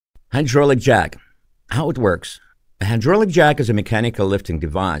Hydraulic jack. How it works. A hydraulic jack is a mechanical lifting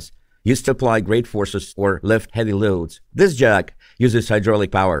device used to apply great forces or lift heavy loads. This jack uses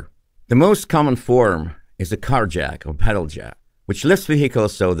hydraulic power. The most common form is a car jack or pedal jack, which lifts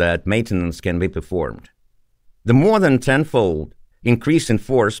vehicles so that maintenance can be performed. The more than tenfold increase in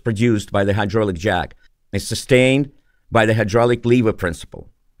force produced by the hydraulic jack is sustained by the hydraulic lever principle.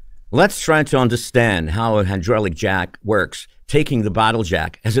 Let's try to understand how a hydraulic jack works, taking the bottle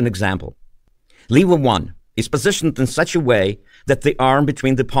jack as an example. Lever 1 is positioned in such a way that the arm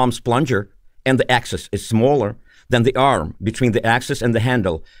between the pump's plunger and the axis is smaller than the arm between the axis and the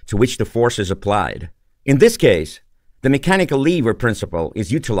handle to which the force is applied. In this case, the mechanical lever principle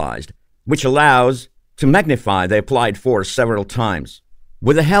is utilized, which allows to magnify the applied force several times.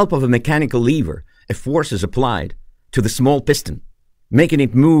 With the help of a mechanical lever, a force is applied to the small piston, making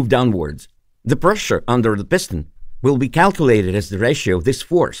it move downwards. The pressure under the piston will be calculated as the ratio of this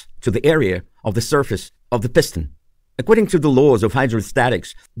force to the area of the surface of the piston. According to the laws of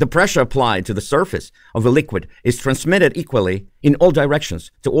hydrostatics, the pressure applied to the surface of a liquid is transmitted equally in all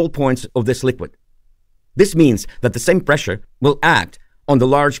directions to all points of this liquid. This means that the same pressure will act on the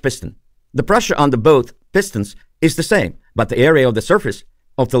large piston. The pressure under both pistons is the same, but the area of the surface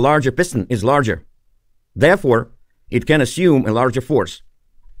of the larger piston is larger. Therefore, it can assume a larger force.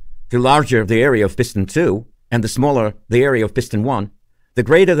 The larger the area of piston 2 and the smaller the area of piston 1, the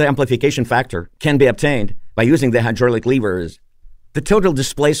greater the amplification factor can be obtained by using the hydraulic levers. The total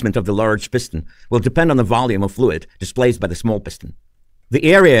displacement of the large piston will depend on the volume of fluid displaced by the small piston. The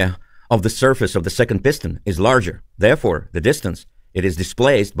area of the surface of the second piston is larger. Therefore, the distance it is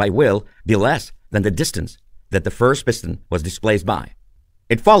displaced by will be less than the distance that the first piston was displaced by.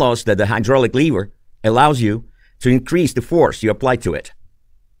 It follows that the hydraulic lever allows you to increase the force you apply to it.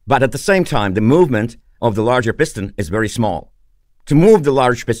 But at the same time, the movement of the larger piston is very small. To move the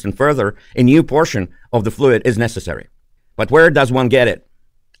large piston further, a new portion of the fluid is necessary. But where does one get it?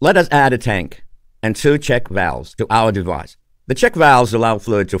 Let us add a tank and 2 check valves to our device. The check valves allow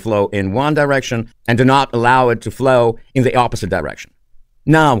fluid to flow in one direction and do not allow it to flow in the opposite direction.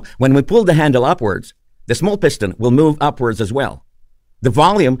 Now, when we pull the handle upwards, the small piston will move upwards as well. The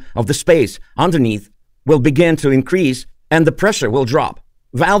volume of the space underneath will begin to increase and the pressure will drop.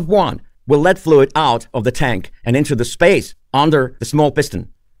 Valve 1 will let fluid out of the tank and into the space under the small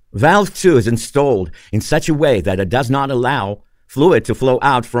piston. Valve 2 is installed in such a way that it does not allow fluid to flow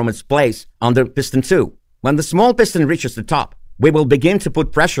out from its place under piston 2. When the small piston reaches the top, we will begin to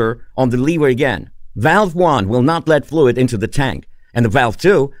put pressure on the lever again. Valve 1 will not let fluid into the tank, and the valve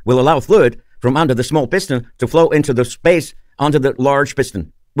 2 will allow fluid from under the small piston to flow into the space under the large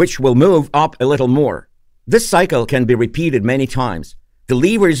piston, which will move up a little more. This cycle can be repeated many times. The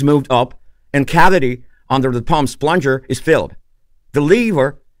lever is moved up, and cavity under the pump's plunger is filled. The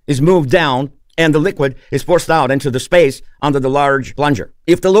lever is moved down, and the liquid is forced out into the space under the large plunger.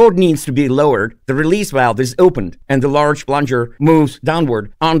 If the load needs to be lowered, the release valve is opened, and the large plunger moves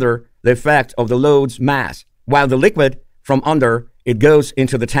downward under the effect of the load's mass, while the liquid from under it goes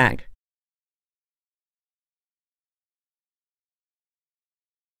into the tank.